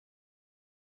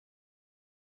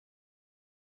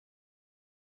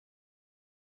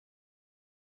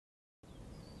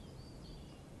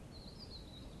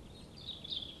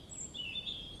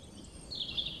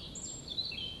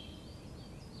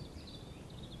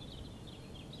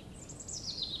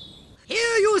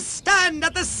stand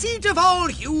at the seat of all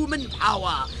human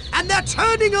power, and they're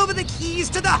turning over the keys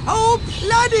to the whole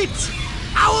planet!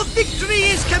 Our victory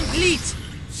is complete!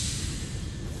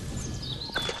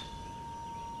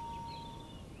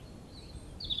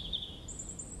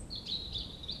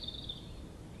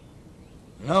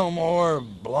 No more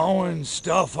blowing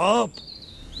stuff up?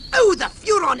 Oh, the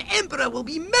Furon Emperor will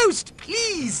be most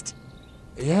pleased!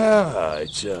 Yeah,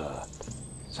 it's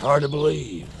hard to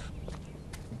believe.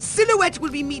 Silhouette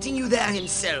will be meeting you there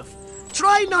himself.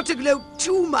 Try not to gloat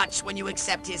too much when you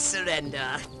accept his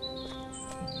surrender.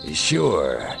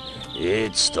 Sure,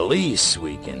 it's the least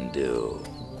we can do.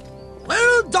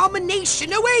 World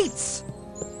domination awaits!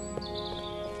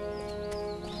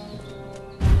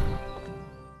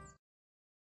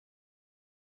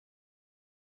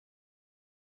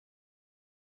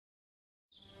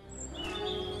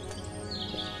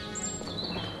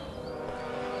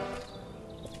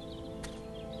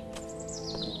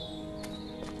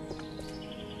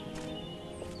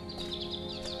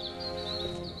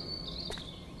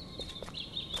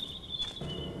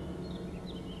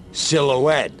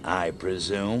 Silhouette, I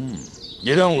presume.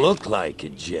 You don't look like a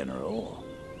general.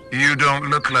 You don't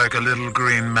look like a little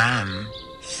green man.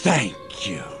 Thank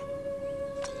you.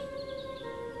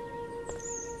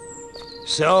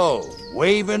 So,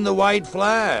 waving the white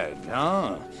flag,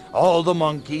 huh? All the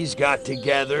monkeys got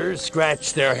together,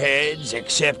 scratched their heads,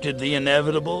 accepted the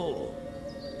inevitable.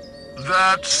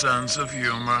 That sense of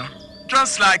humor.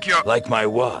 Just like your... Like my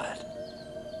what?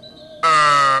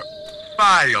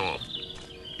 File.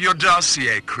 Your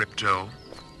dossier, Crypto,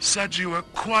 said you were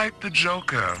quite the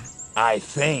joker. I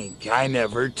think I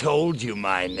never told you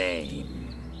my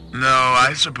name. No,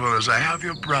 I suppose I have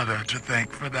your brother to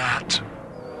thank for that.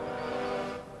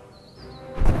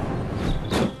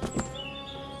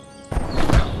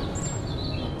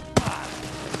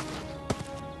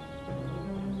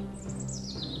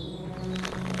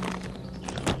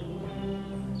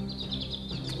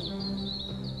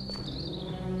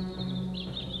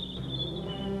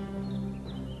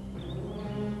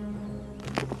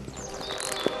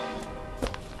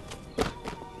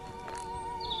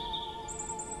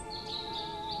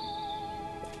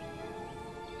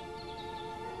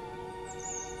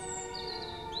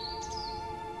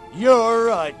 You're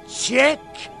a chick?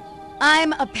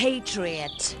 I'm a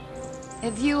patriot.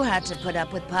 If you had to put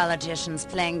up with politicians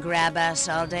playing grab-ass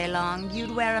all day long,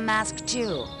 you'd wear a mask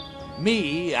too.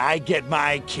 Me, I get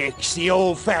my kicks the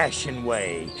old-fashioned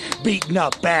way, beating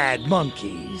up bad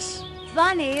monkeys.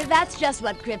 Funny, that's just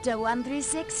what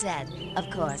Crypto136 said.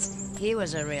 Of course, he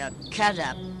was a real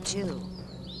cut-up, too.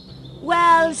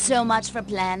 Well, so much for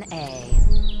Plan A.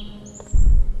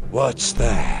 What's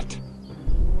that?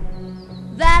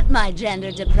 That, my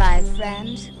gender-deprived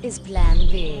friend, is Plan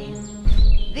B.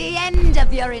 The end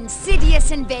of your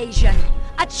insidious invasion.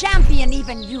 A champion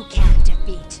even you can't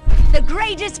defeat. The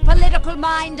greatest political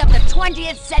mind of the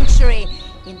 20th century.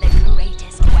 In the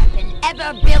greatest weapon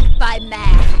ever built by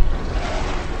man.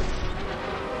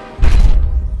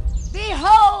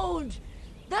 Behold!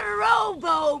 The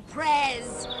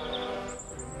Robo-Prez!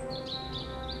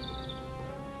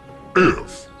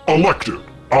 If elected,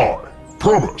 I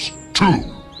promise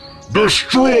to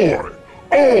destroy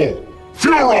all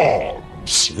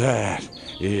Furons! That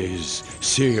is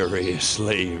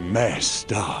seriously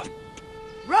messed up.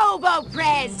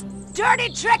 Robo-Prez!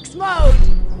 Dirty Tricks Mode!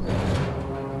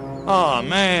 Aw,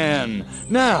 man.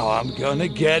 Now I'm gonna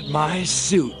get my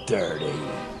suit dirty.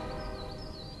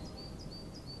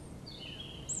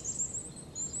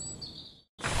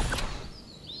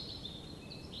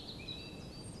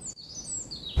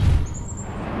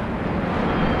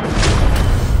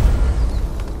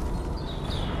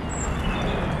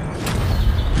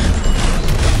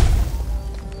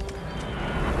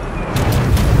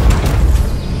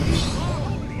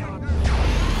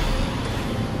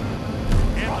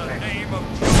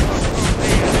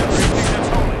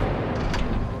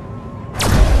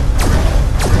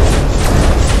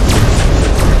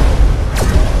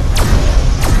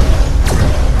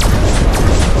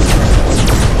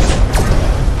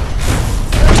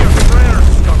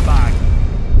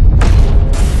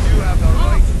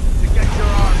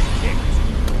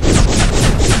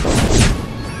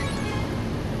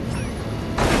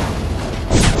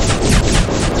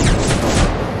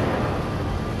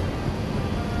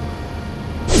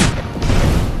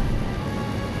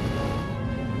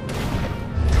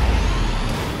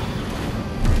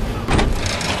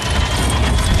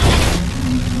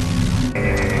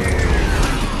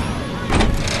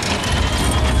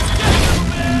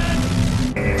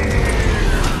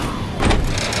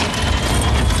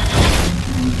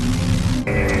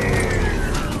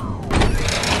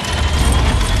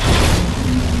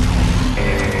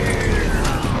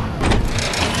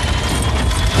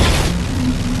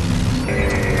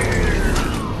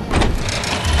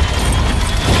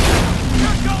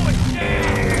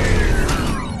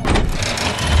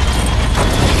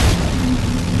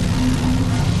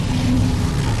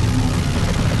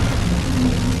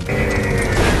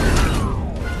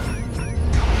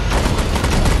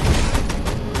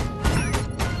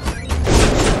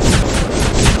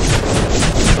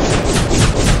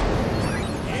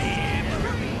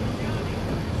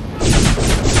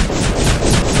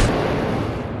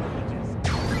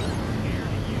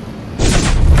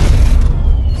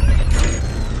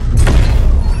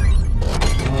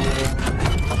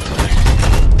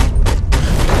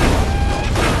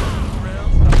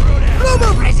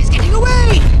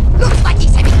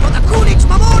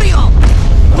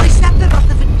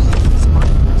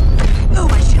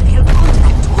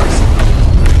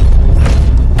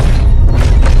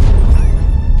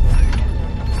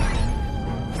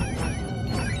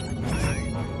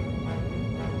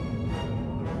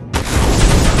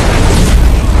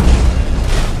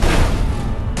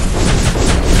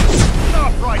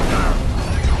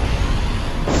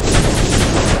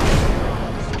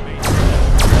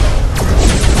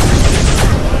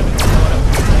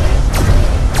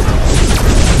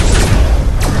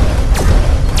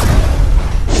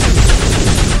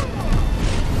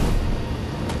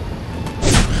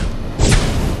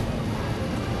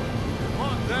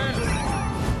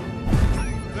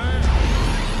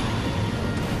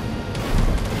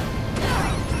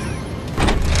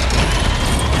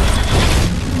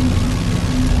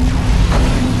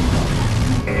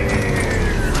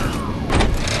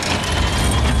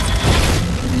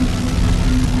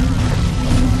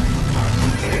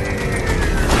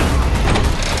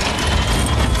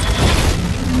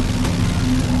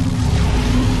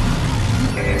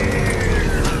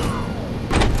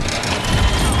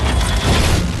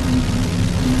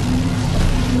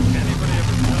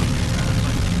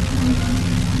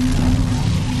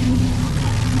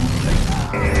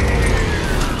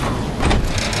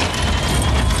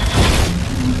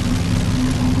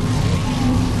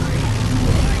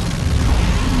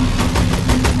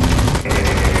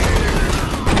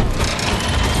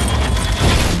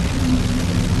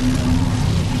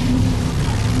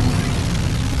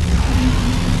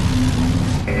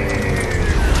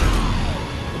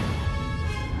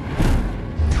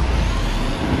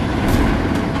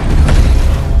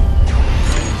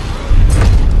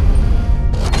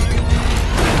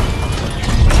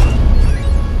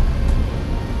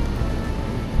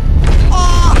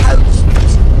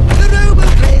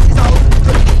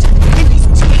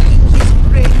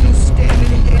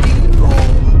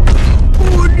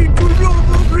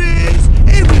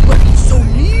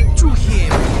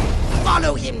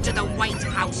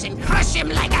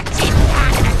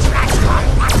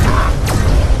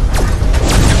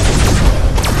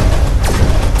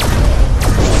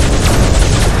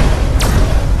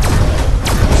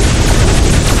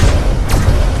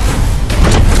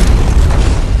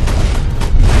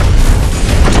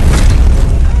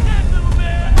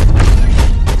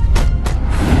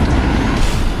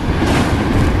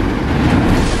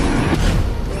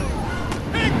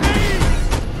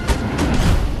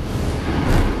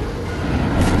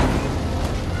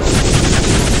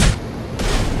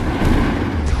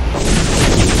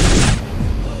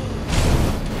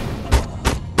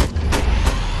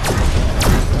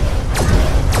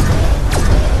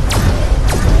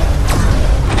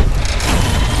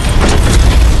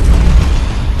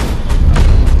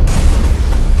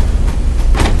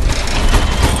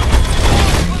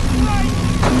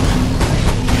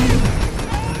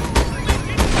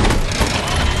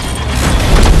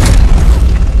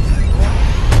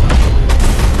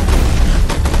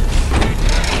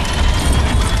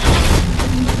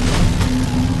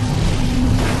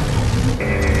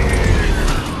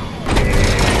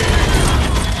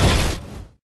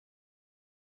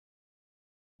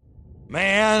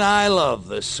 Man, I love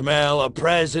the smell of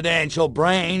presidential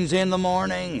brains in the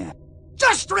morning.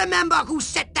 Just remember who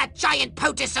set that giant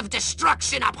potus of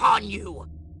destruction upon you.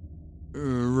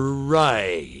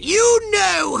 Right. You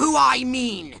know who I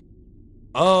mean.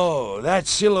 Oh, that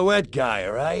silhouette guy,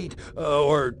 right?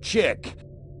 Or chick.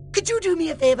 Could you do me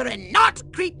a favor and not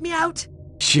creep me out?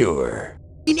 Sure.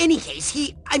 In any case,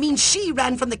 she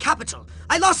ran from the Capitol.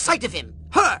 I lost sight of him.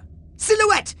 Her.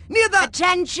 Silhouette, near the—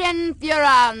 Attention,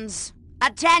 Furons.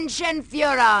 Attention,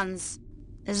 Furons.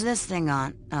 Is this thing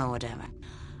on? Oh, whatever.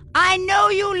 I know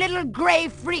you little gray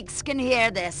freaks can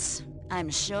hear this. I'm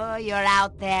sure you're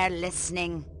out there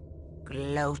listening,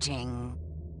 gloating.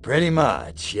 Pretty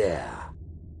much, yeah.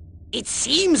 It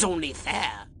seems only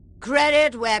fair.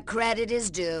 Credit where credit is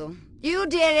due. You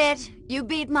did it. You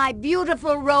beat my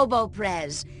beautiful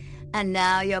Robo-Prez. And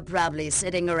now you're probably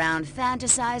sitting around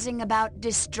fantasizing about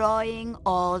destroying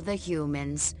all the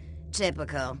humans.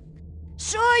 Typical.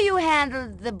 Sure you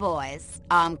handled the boys,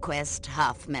 Armquist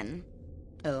Huffman.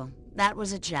 Oh, that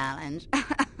was a challenge.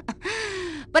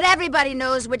 But everybody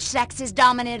knows which sex is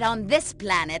dominant on this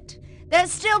planet.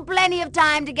 There's still plenty of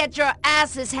time to get your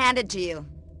asses handed to you.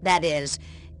 That is,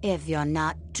 if you're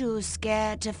not too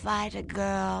scared to fight a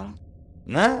girl.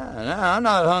 Nah, I'm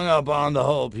not hung up on the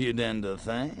whole pudenda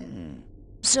thing.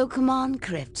 So come on,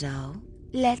 Crypto.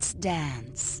 Let's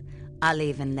dance. I'll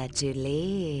even let you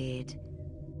lead.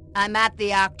 I'm at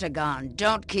the Octagon.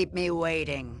 Don't keep me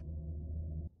waiting.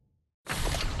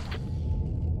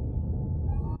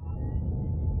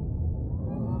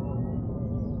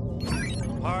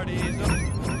 Parties.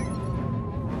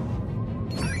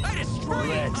 I destroy the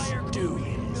Let's entire do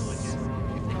community of this. villages.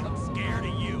 You think I'm scared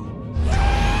of you?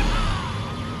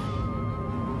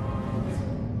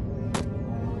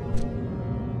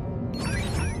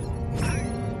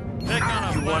 Pick on a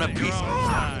You want a fight your piece? own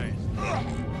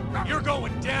size. You're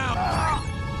going down.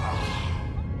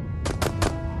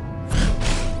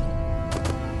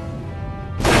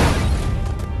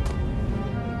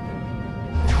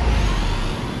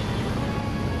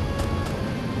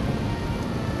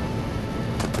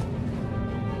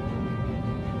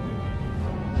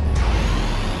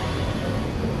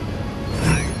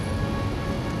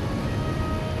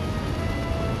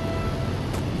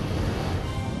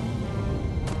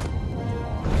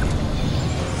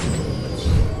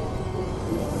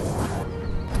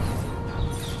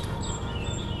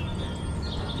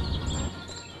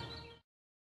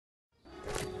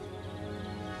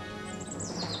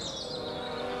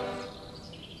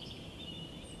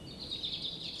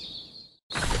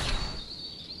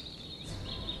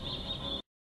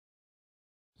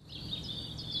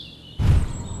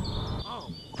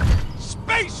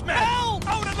 Spaceman! Help!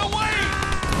 Out of the way!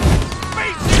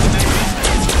 Space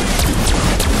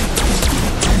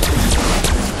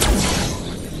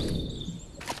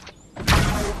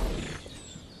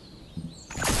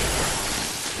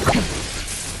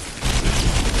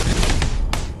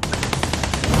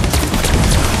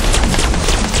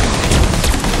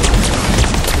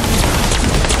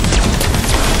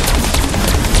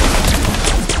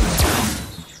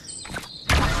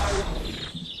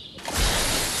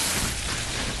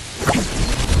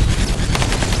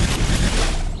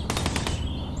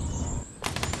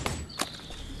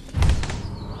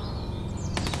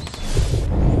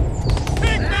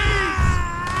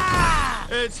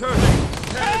It's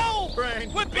hurting. Help!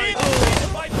 Brain. We're being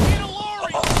chased by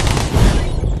Beetalorians!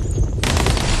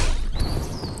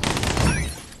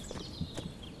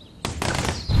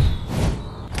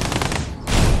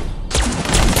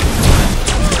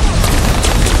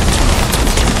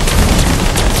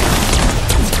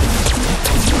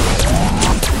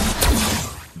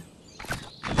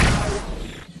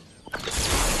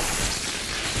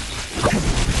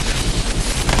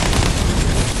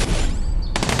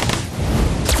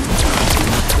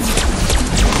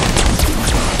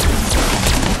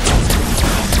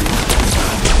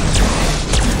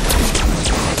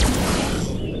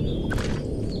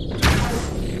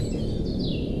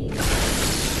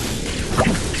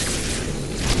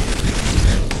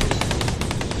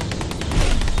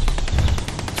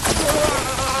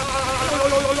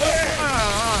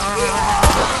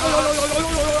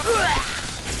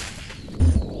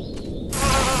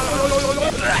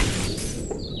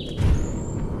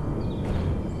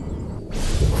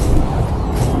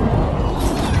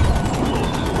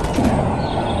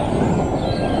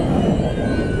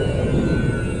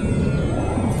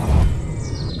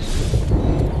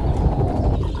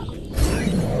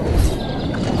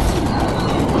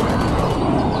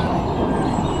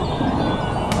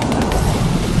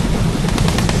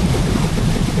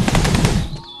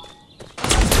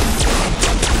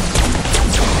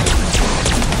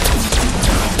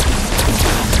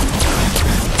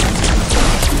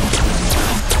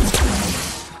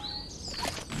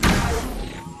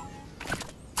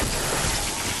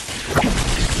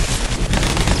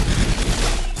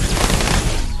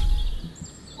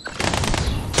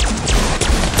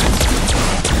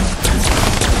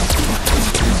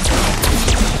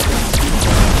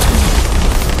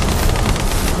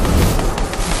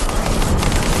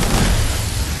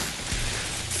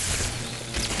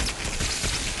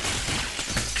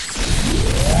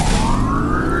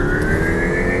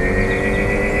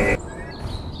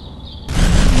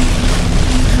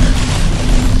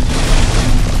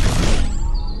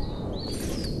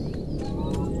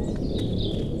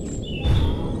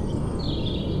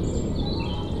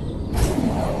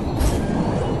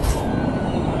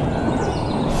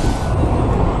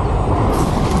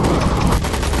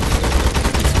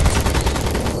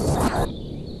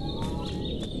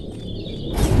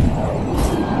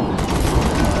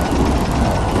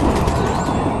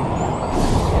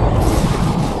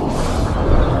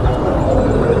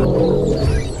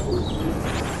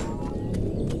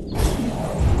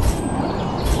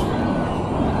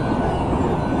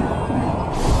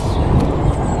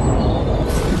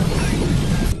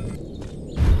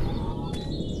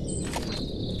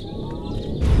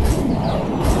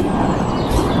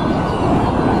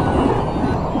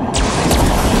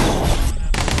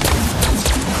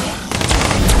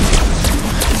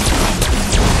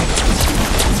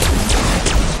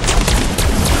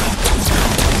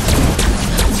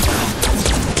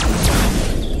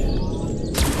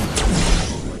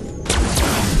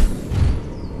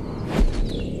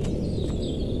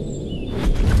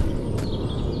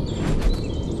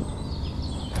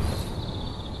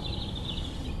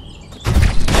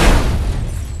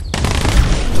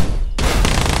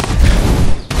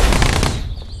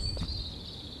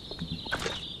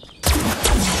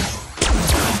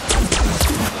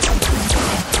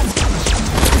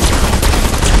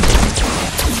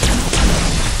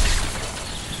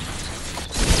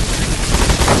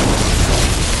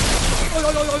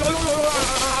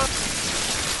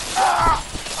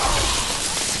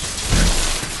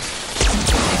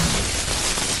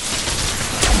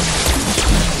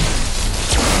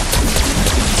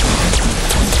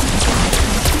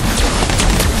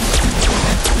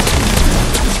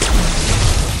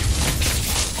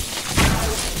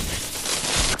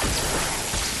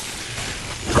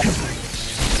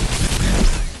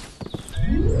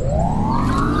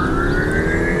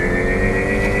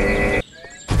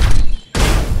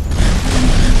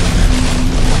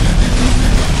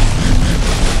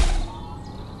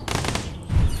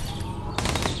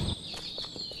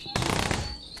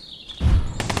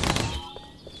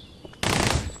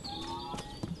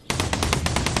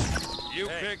 You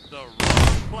picked the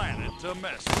wrong planet to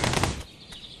mess with.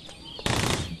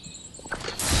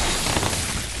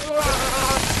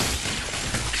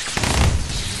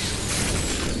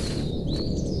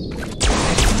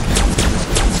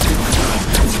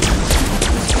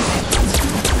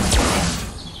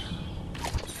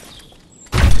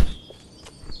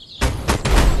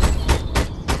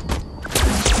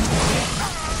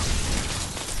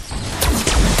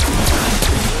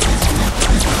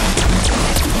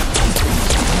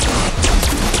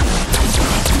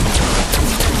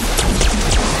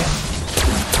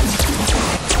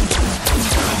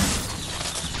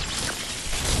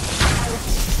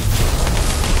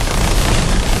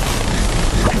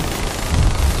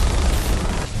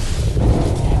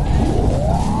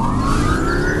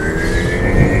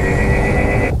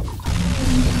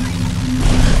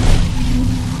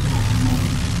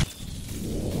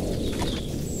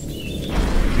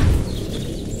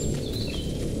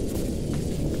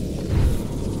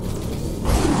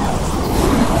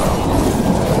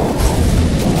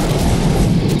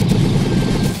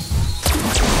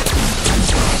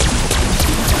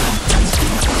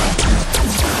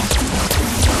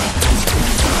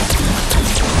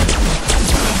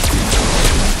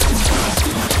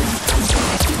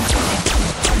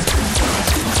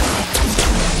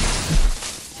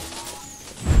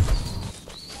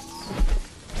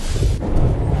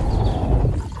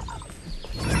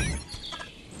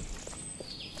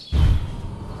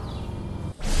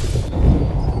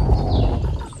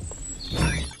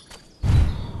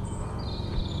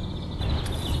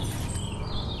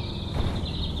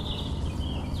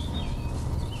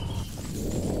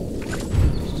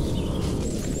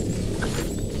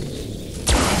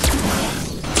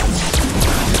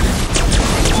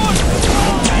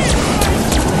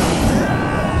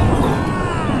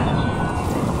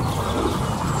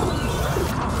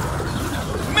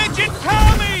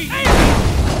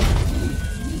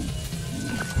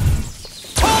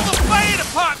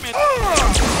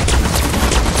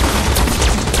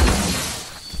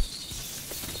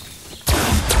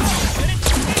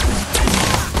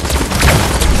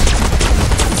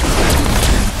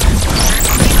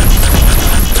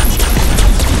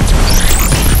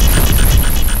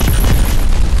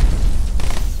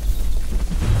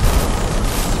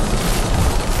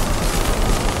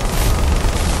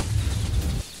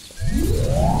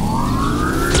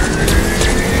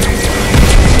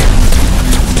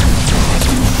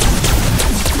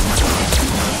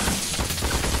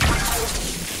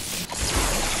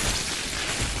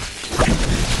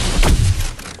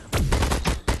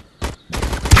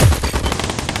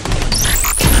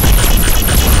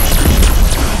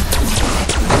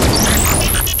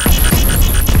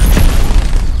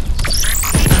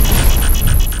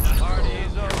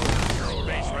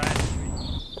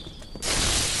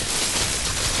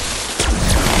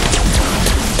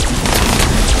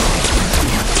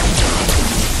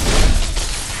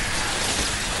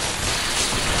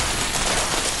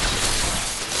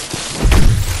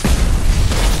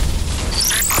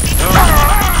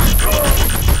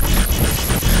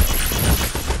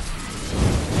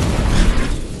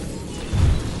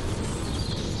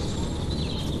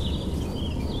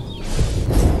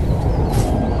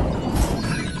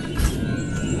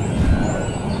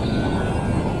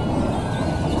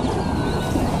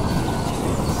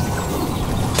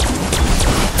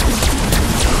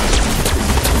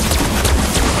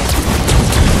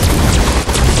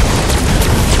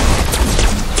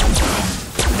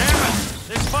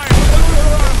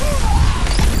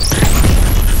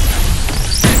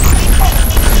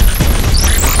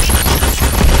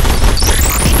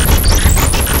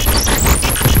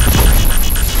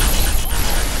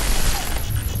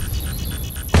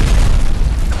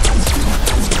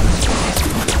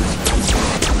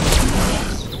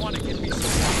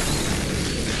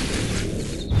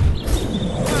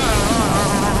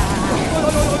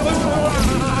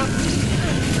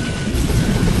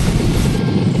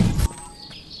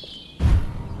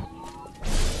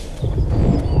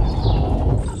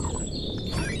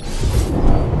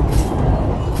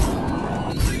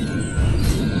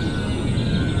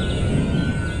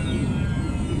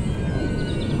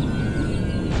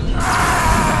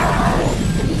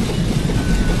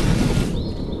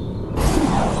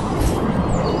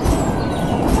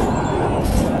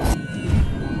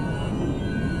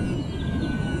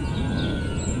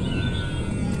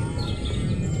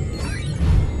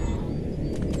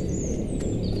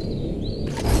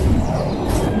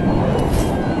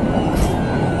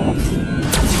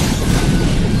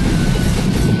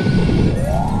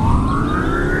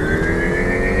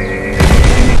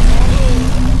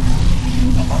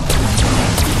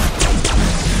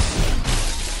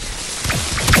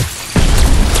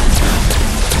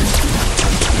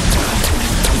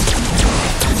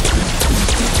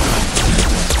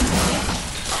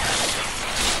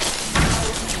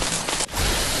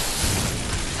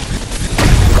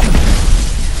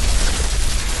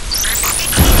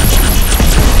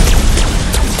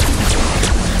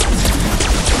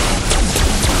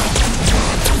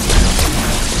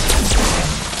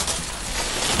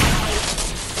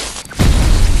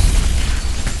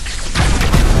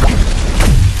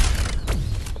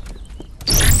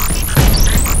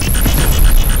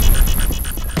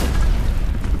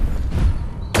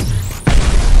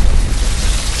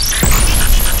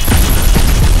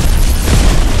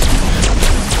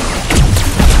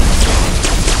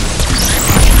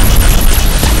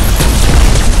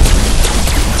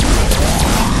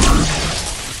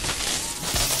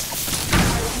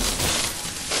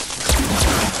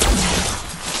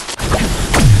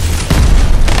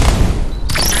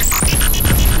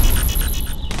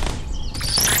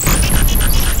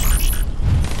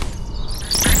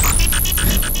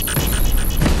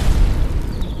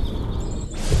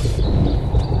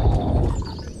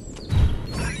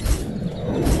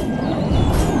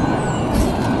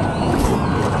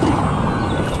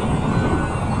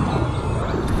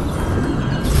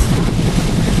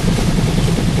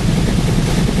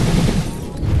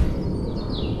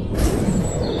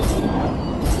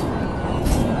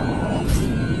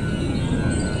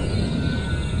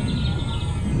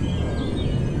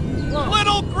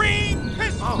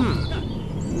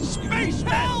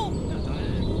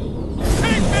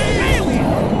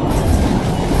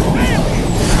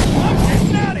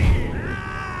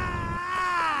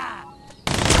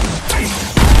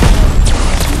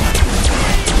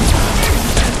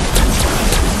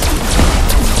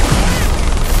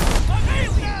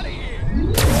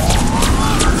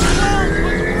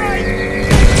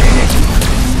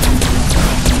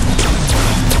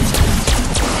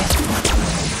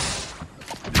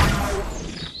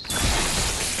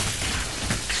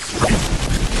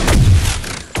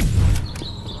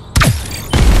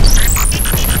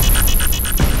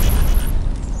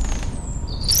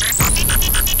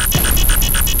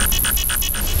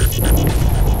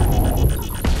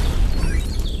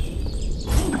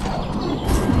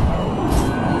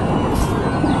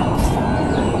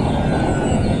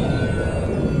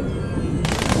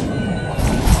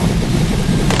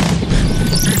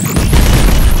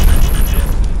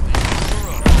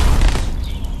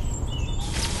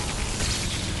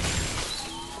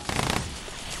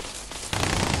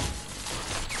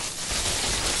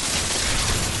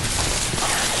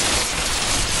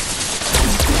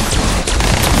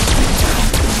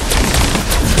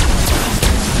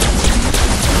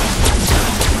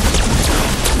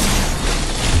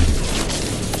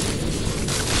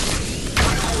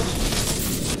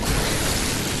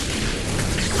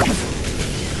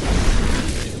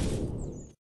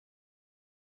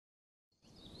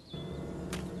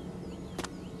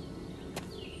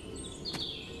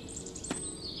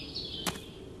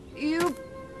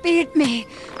 beat me.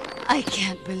 I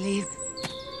can't believe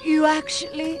you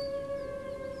actually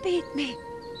beat me.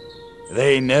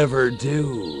 They never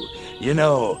do. You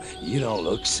know, you don't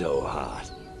look so hot.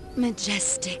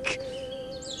 Majestic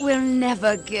will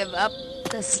never give up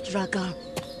the struggle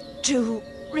to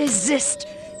resist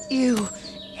you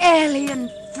alien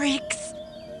freaks.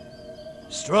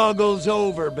 Struggle's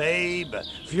over, babe.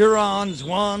 Furons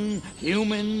won,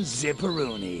 humans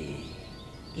zipperoonie.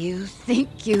 You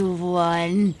think you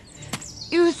won?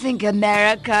 You think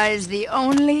America is the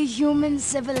only human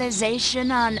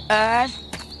civilization on Earth?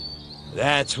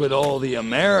 That's what all the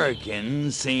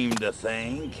Americans seem to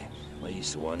think. At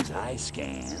least the ones I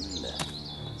scanned.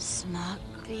 Smug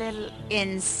little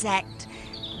insect.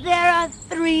 There are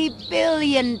 3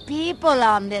 billion people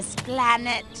on this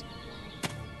planet.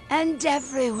 And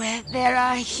everywhere there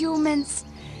are humans,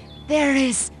 there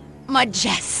is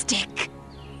Majestic.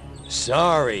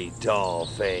 Sorry,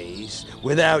 dollface.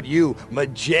 Without you,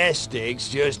 Majestic's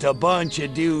just a bunch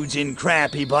of dudes in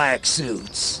crappy black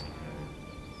suits.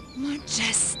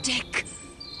 Majestic.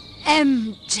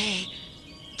 MJ.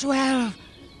 12.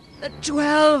 The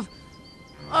 12.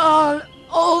 All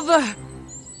over.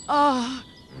 All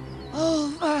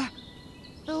over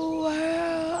the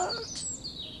world.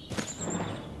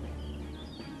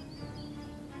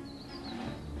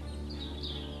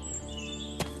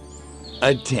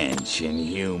 Attention,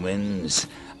 humans.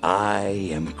 I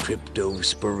am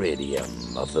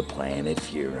Cryptosporidium of the planet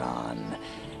Furon.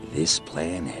 This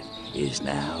planet is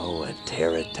now a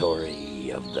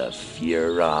territory of the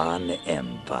Furon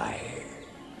Empire.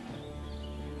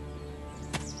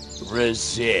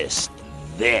 Resist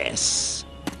this.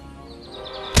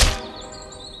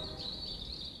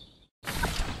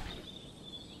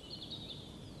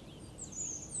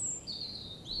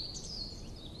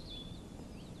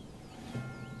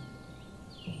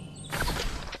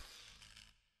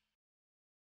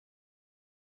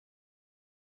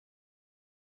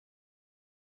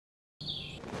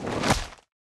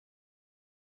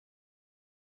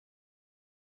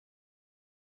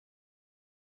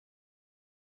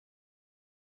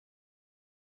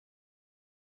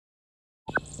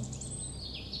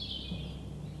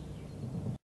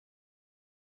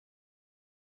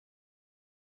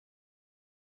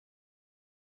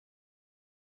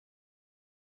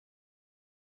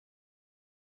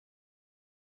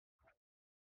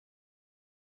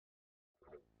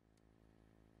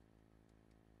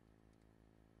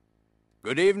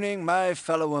 Good evening, my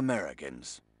fellow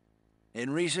Americans.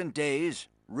 In recent days,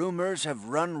 rumors have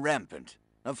run rampant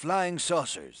of flying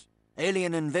saucers,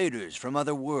 alien invaders from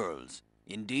other worlds,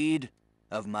 indeed,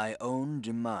 of my own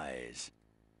demise.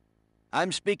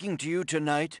 I'm speaking to you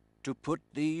tonight to put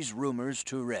these rumors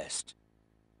to rest.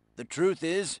 The truth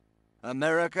is,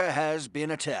 America has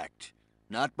been attacked,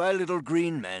 not by little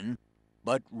green men,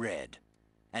 but red.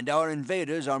 And our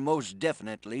invaders are most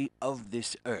definitely of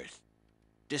this earth.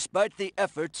 Despite the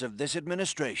efforts of this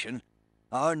administration,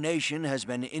 our nation has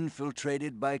been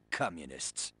infiltrated by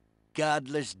communists,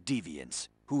 godless deviants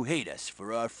who hate us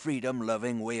for our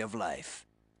freedom-loving way of life.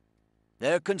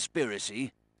 Their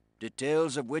conspiracy,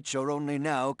 details of which are only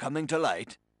now coming to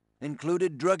light,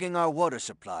 included drugging our water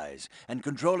supplies and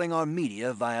controlling our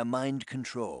media via mind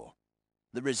control.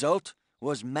 The result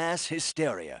was mass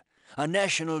hysteria, a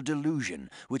national delusion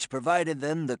which provided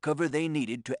them the cover they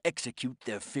needed to execute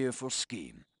their fearful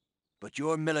scheme. But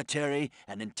your military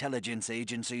and intelligence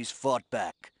agencies fought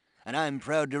back, and I'm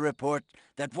proud to report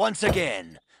that once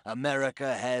again,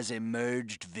 America has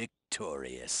emerged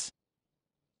victorious.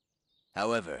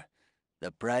 However,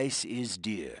 the price is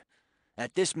dear.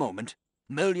 At this moment,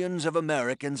 millions of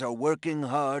Americans are working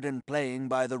hard and playing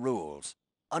by the rules,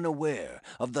 unaware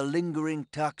of the lingering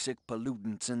toxic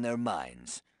pollutants in their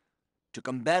minds. To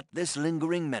combat this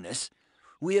lingering menace,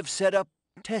 we have set up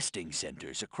testing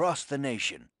centers across the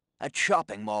nation, at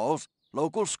shopping malls,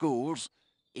 local schools,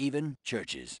 even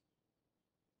churches.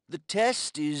 The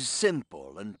test is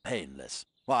simple and painless.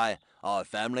 Why, our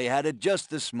family had it just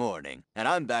this morning, and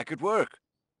I'm back at work.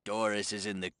 Doris is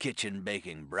in the kitchen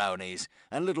baking brownies,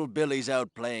 and little Billy's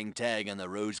out playing tag in the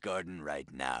rose garden right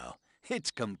now. It's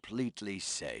completely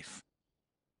safe.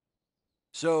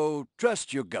 So,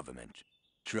 trust your government.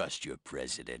 Trust your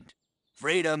president.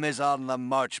 Freedom is on the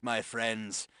march, my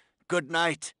friends. Good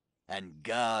night, and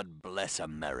God bless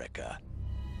America.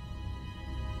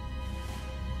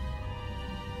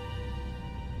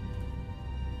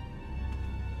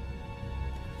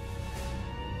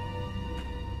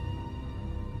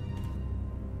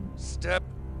 Step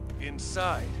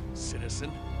inside,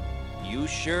 citizen. You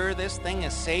sure this thing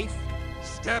is safe?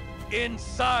 Step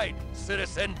inside,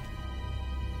 citizen.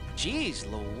 Jeez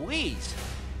Louise.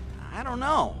 I don't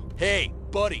know. Hey,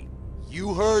 buddy,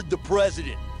 you heard the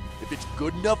president. If it's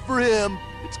good enough for him,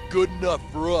 it's good enough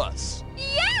for us.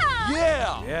 Yeah!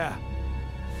 Yeah! Yeah.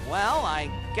 Well,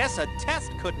 I guess a test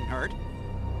couldn't hurt.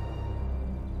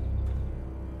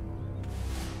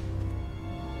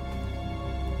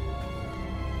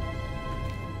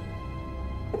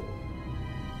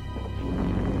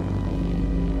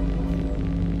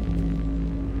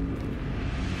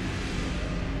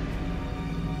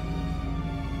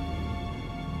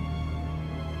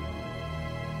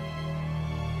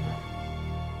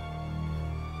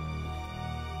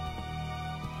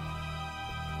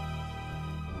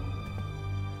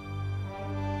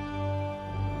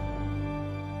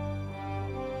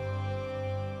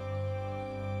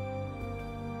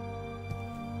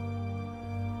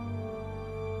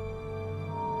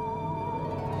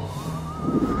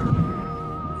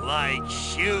 Like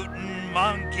shooting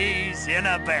monkeys in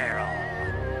a barrel.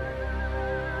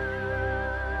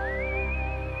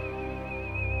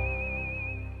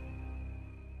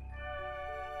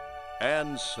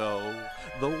 And so,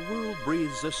 the world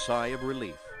breathes a sigh of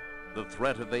relief. The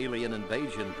threat of alien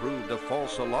invasion proved a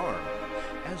false alarm.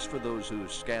 As for those who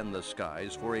scan the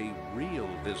skies for a real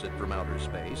visit from outer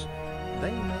space,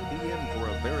 they may be in for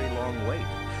a very long wait.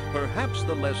 Perhaps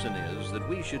the lesson is that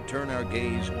we should turn our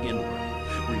gaze inward,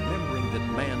 remembering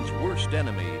that man's worst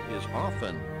enemy is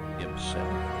often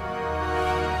himself.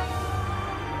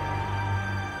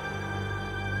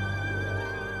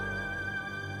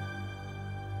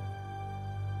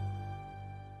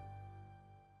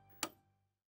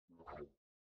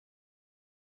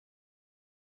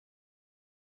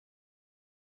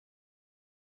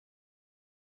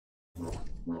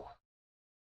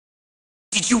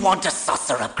 Did you want a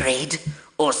saucer upgrade?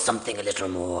 Or something a little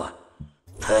more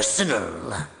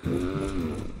personal?